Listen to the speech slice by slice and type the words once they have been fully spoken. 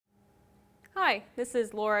Hi, this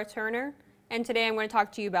is Laura Turner, and today I'm going to talk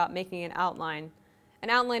to you about making an outline. An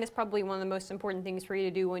outline is probably one of the most important things for you to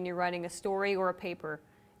do when you're writing a story or a paper.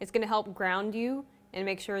 It's going to help ground you and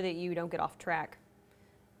make sure that you don't get off track.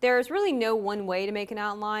 There's really no one way to make an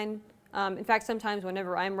outline. In fact, sometimes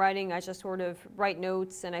whenever I'm writing, I just sort of write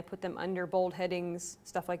notes and I put them under bold headings,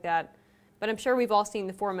 stuff like that. But I'm sure we've all seen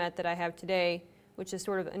the format that I have today, which is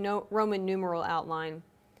sort of a Roman numeral outline.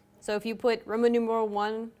 So if you put Roman numeral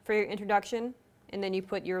 1 for your introduction, and then you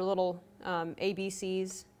put your little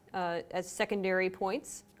ABCs as secondary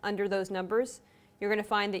points under those numbers, you're going to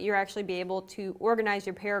find that you're actually be able to organize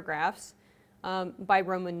your paragraphs by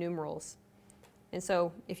Roman numerals. And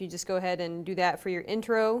so if you just go ahead and do that for your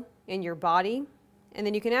intro and your body, and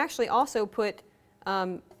then you can actually also put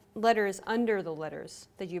letters under the letters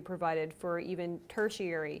that you provided for even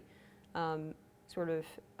tertiary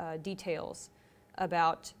details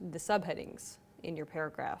about the subheadings in your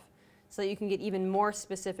paragraph, so that you can get even more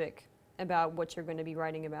specific about what you're going to be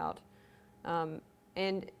writing about.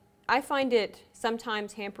 And I find it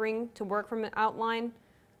sometimes hampering to work from an outline,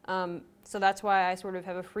 so that's why I sort of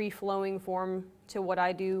have a free-flowing form to what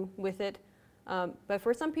I do with it. But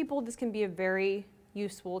for some people, this can be a very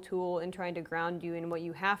useful tool in trying to ground you in what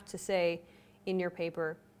you have to say in your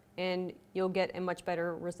paper, and you'll get a much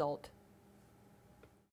better result.